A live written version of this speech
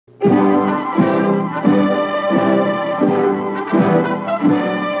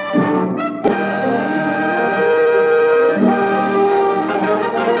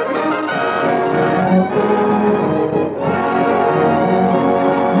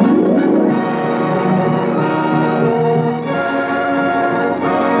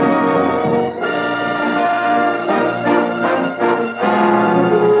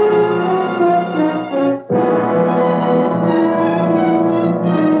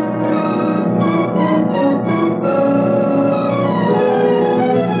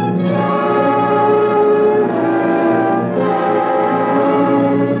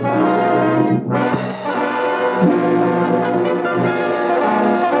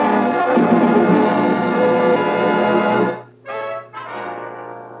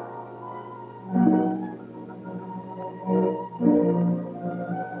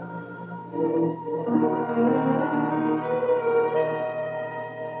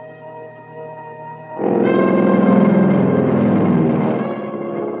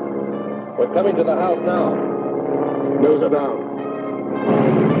We're coming to the house now. Nose are down.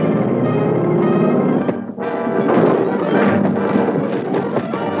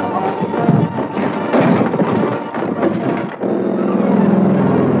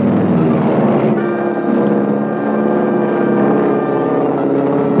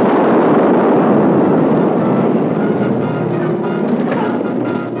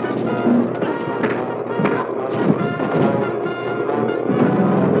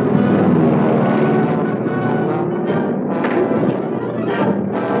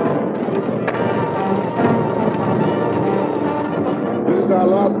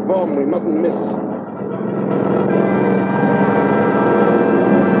 We mustn't miss.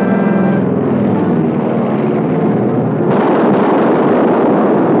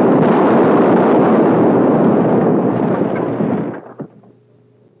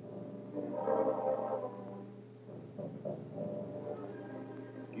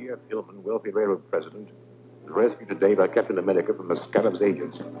 G.F. Hillman, wealthy railroad president, was rescued today by Captain America from Mascarad's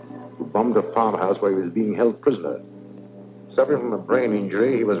agents, who bombed a farmhouse where he was being held prisoner. Suffering from a brain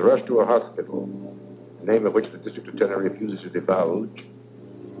injury, he was rushed to a hospital, the name of which the district attorney refuses to divulge,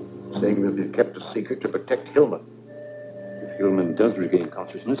 saying it will be kept a secret to protect Hillman. If Hillman does regain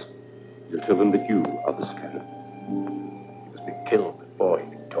consciousness, you'll tell him that you are the scatter. He must be killed before he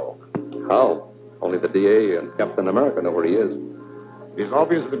can talk. How? Only the DA and Captain America know where he is. It is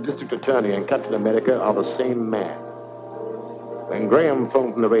obvious that the district attorney and Captain America are the same man. When Graham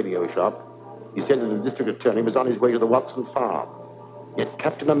phoned from the radio shop, he said that the district attorney was on his way to the Watson farm. Yet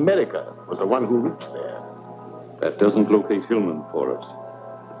Captain America was the one who reached there. That doesn't locate Hillman for us.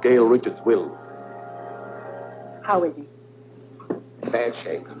 Gail Richards will. How is he? Bad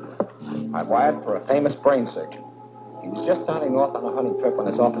shape. I wired for a famous brain surgeon. He was just starting off on a hunting trip when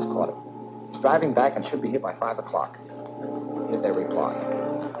his office caught him. He's driving back and should be here by 5 o'clock. Here's their reply.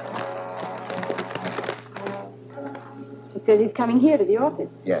 He says he's coming here to the office.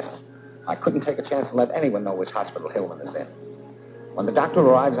 Yes. I couldn't take a chance to let anyone know which hospital Hillman is in. When the doctor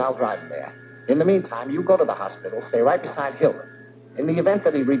arrives, I'll drive him there. In the meantime, you go to the hospital, stay right beside Hillman. In the event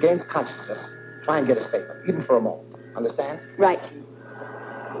that he regains consciousness, try and get a statement, even for a moment. Understand? Right.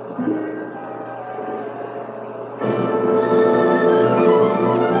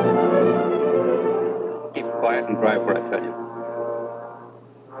 Keep quiet and drive where I tell you.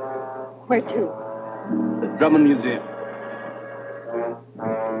 Where to? The Drummond Museum.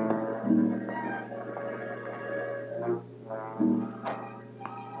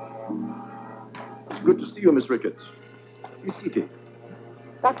 Good to see you, Miss Richards. Be seated.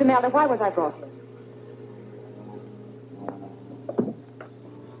 Dr. Melder, why was I brought here?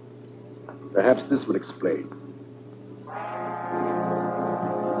 Perhaps this will explain.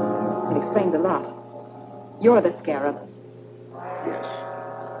 It explains a lot. You're the scarab. Yes.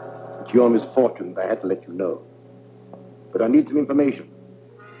 It's your misfortune that I had to let you know. But I need some information.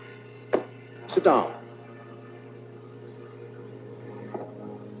 Sit down.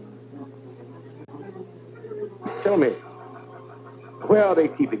 Tell me, where are they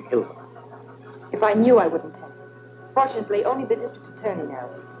keeping Hillman? If I knew, I wouldn't tell you. Fortunately, only the district attorney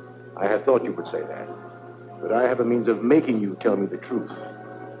knows. I had thought you would say that. But I have a means of making you tell me the truth.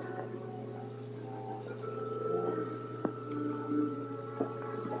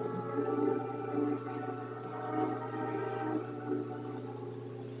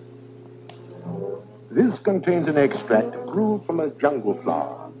 This contains an extract brewed from a jungle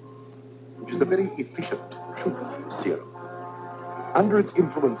flower, which is a very efficient truth serum. Under its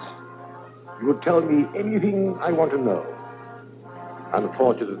influence, you will tell me anything I want to know.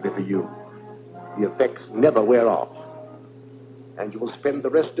 Unfortunately for you, the effects never wear off, and you will spend the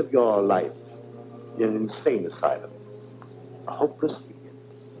rest of your life in an insane asylum, a hopeless idiot.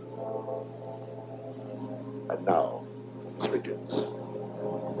 And now, Miss Richards.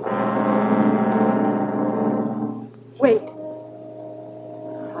 Wait.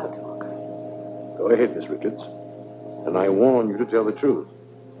 I'll talk. Go ahead, Miss Richards. And I warn you to tell the truth.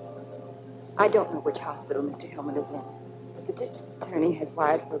 I don't know which hospital Mr. Hillman is in, but the district attorney has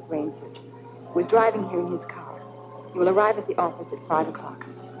wired for a brain surgeon who is driving here in his car. He will arrive at the office at 5 o'clock.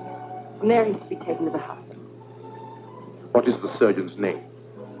 From there, he's to be taken to the hospital. What is the surgeon's name?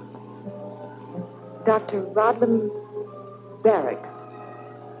 Dr. Rodlam Barracks.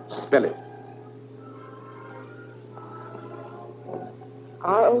 Spell it.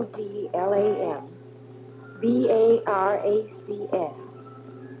 Rodlam Barracks.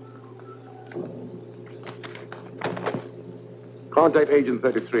 Contact Agent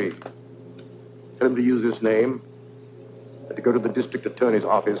 33. Tell him to use this name and to go to the district attorney's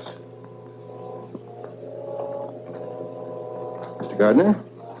office. Mr. Gardner?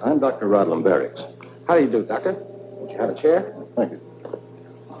 I'm Dr. Randolph Barracks. How do you do, Doctor? Won't you have a chair? Thank you.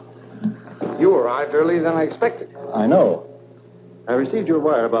 You arrived earlier than I expected. I know. I received your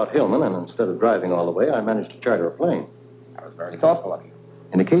wire about Hillman, and instead of driving all the way, I managed to charter a plane. That was very thoughtful of you.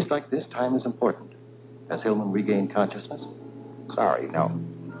 In a case like this, time is important. Has Hillman regained consciousness? Sorry, no.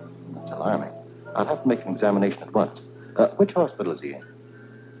 That's alarming. I'll have to make an examination at once. Which hospital is he in?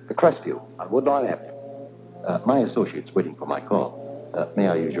 The Crestview on Woodlawn Avenue. My associate's waiting for my call. May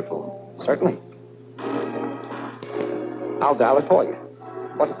I use your phone? Certainly. I'll dial it for you.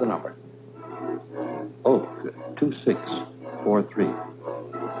 What's the number? Oh, 2643.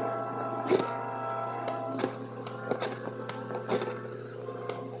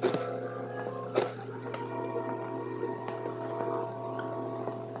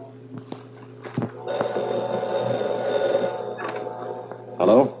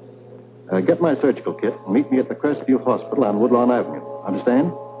 Hello? Get my surgical kit and meet me at the Crestview Hospital on Woodlawn Avenue.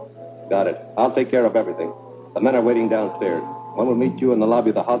 Understand? Got it. I'll take care of everything. The men are waiting downstairs. One will meet you in the lobby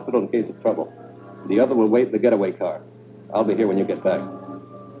of the hospital in case of trouble. The other will wait in the getaway car. I'll be here when you get back.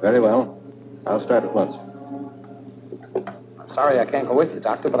 Very well. I'll start at once. I'm sorry I can't go with you,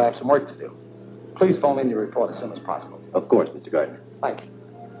 Doctor, but I have some work to do. Please phone in your report as soon as possible. Of course, Mr. Gardner. Thank you.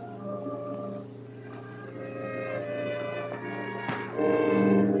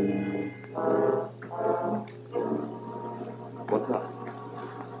 What's up?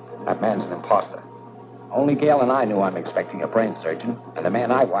 That man's an imposter. Only Gail and I knew I'm expecting a brain surgeon, and the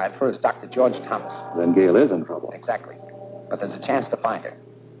man I wired for is Dr. George Thomas. Then Gail is in trouble. Exactly. But there's a chance to find her.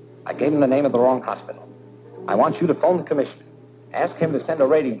 I gave him the name of the wrong hospital. I want you to phone the commissioner. Ask him to send a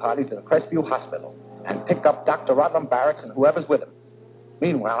raiding party to the Crestview Hospital and pick up Dr. Randolph Barracks and whoever's with him.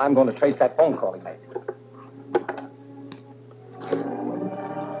 Meanwhile, I'm going to trace that phone call he made.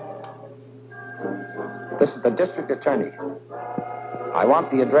 This is the district attorney. I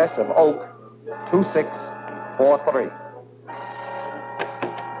want the address of Oak 2643.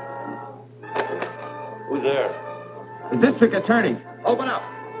 Who's there? The district attorney. Open up.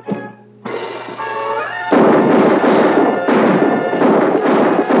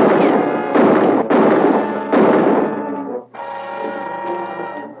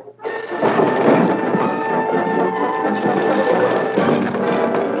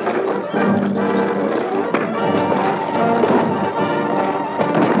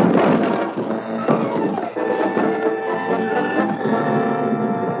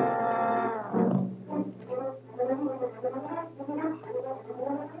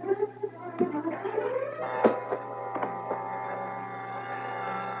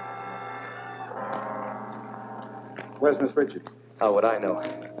 Where's Miss Richards? How would I know?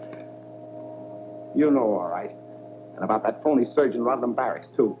 You know, all right. And about that phony surgeon, Randolph Barracks,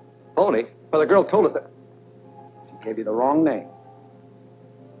 too. Phony? Well, the girl told us that... She gave you the wrong name.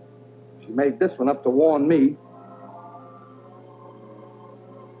 She made this one up to warn me.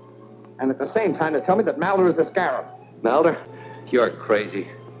 And at the same time to tell me that Malder is the scarab. Malder? You're crazy.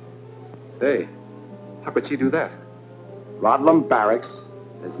 Hey, how could she do that? Randolph Barracks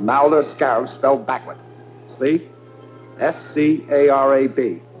is Malder Scarab spelled backward. See?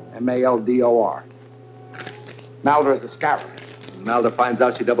 S-C-A-R-A-B. M-A-L-D-O-R. Malder is the scarab. When Malder finds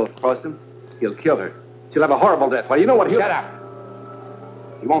out she double-crossed him, he'll kill her. She'll have a horrible death. Well, you know what he'll... Shut up.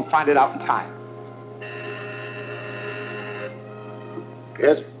 You won't find it out in time.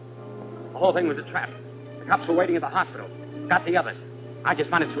 Yes? The whole thing was a trap. The cops were waiting at the hospital. Got the others. I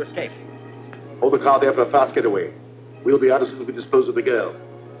just managed to escape. Hold the car there for a fast getaway. We'll be out as soon as we dispose of the girl.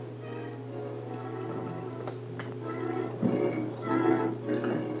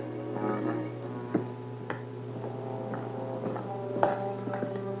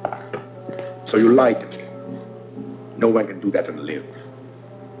 So you lied to me. No one can do that and live.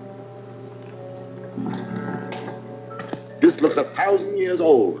 This looks 1,000 years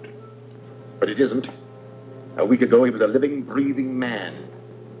old. But it isn't. A week ago, he was a living, breathing man.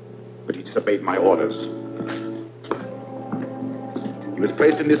 But he disobeyed my orders. He was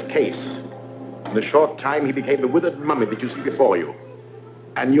placed in this case. In a short time, he became the withered mummy that you see before you.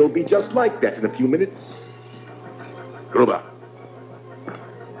 And you'll be just like that in a few minutes. Gruber.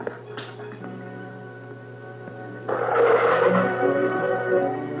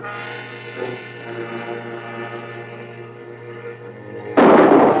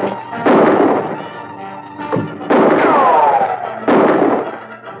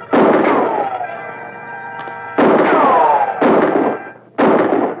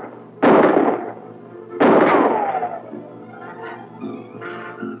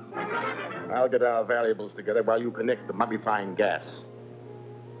 I'll get our valuables together while you connect the mummifying gas.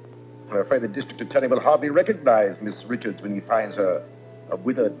 I'm afraid the district attorney will hardly recognize Miss Richards when he finds her A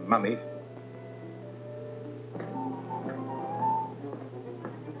withered mummy.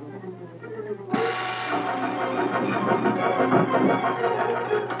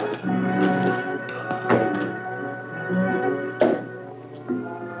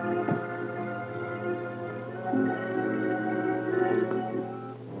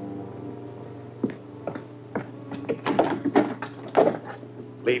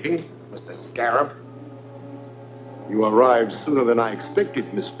 Leaving, Mr. Scarab? You arrived sooner than I expected,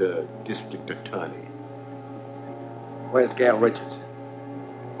 Mr. District Attorney. Where's Gail Richards?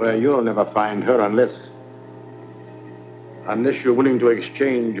 Well, you'll never find her unless you're willing to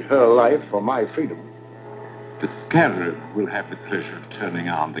exchange her life for my freedom. The Scarab will have the pleasure of turning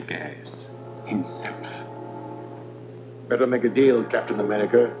on the gas himself. Better make a deal, Captain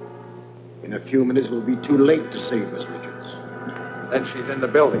America. In a few minutes, it will be too late to save Miss Richards. Then she's in the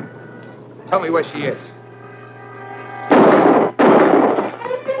building. Tell me where she is.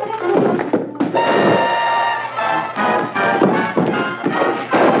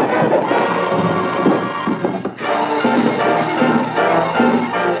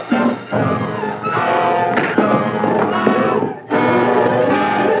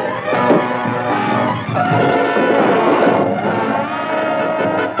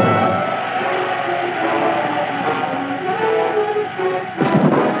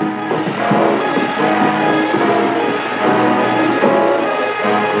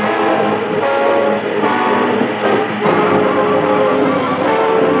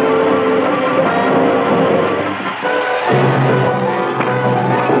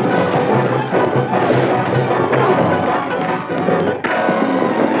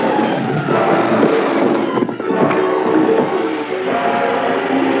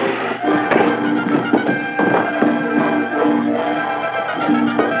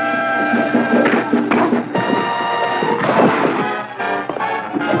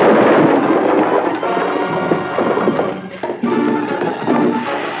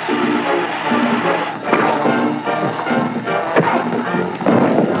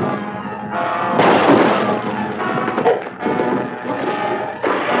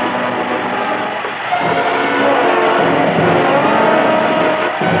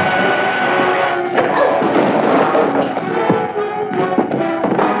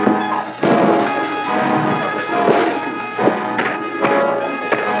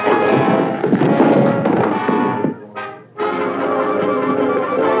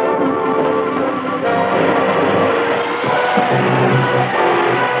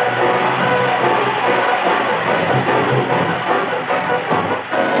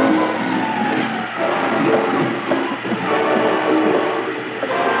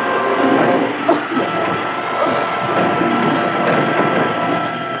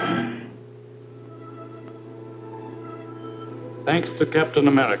 Thanks to Captain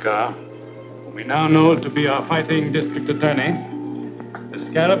America, whom we now know to be our fighting district attorney, the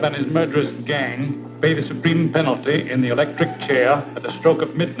Scarab and his murderous gang pay the supreme penalty in the electric chair at the stroke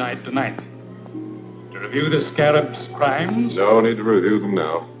of midnight tonight. To review the Scarab's crimes... No need to review them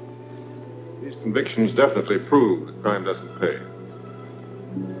now. These convictions definitely prove the crime doesn't pay.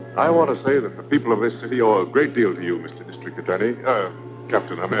 I want to say that the people of this city owe a great deal to you, Mr. District Attorney,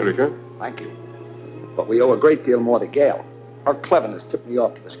 Captain America. Thank you. But we owe a great deal more to Gail. Her cleverness tipped me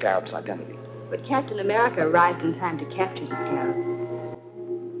off to the Scarab's identity. But Captain America arrived in time to capture the Scarab.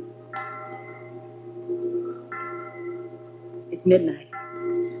 It's midnight.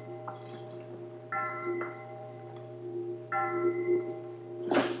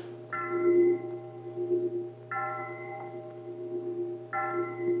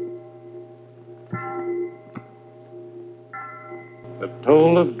 The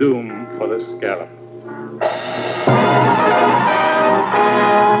toll of doom for the Scarab.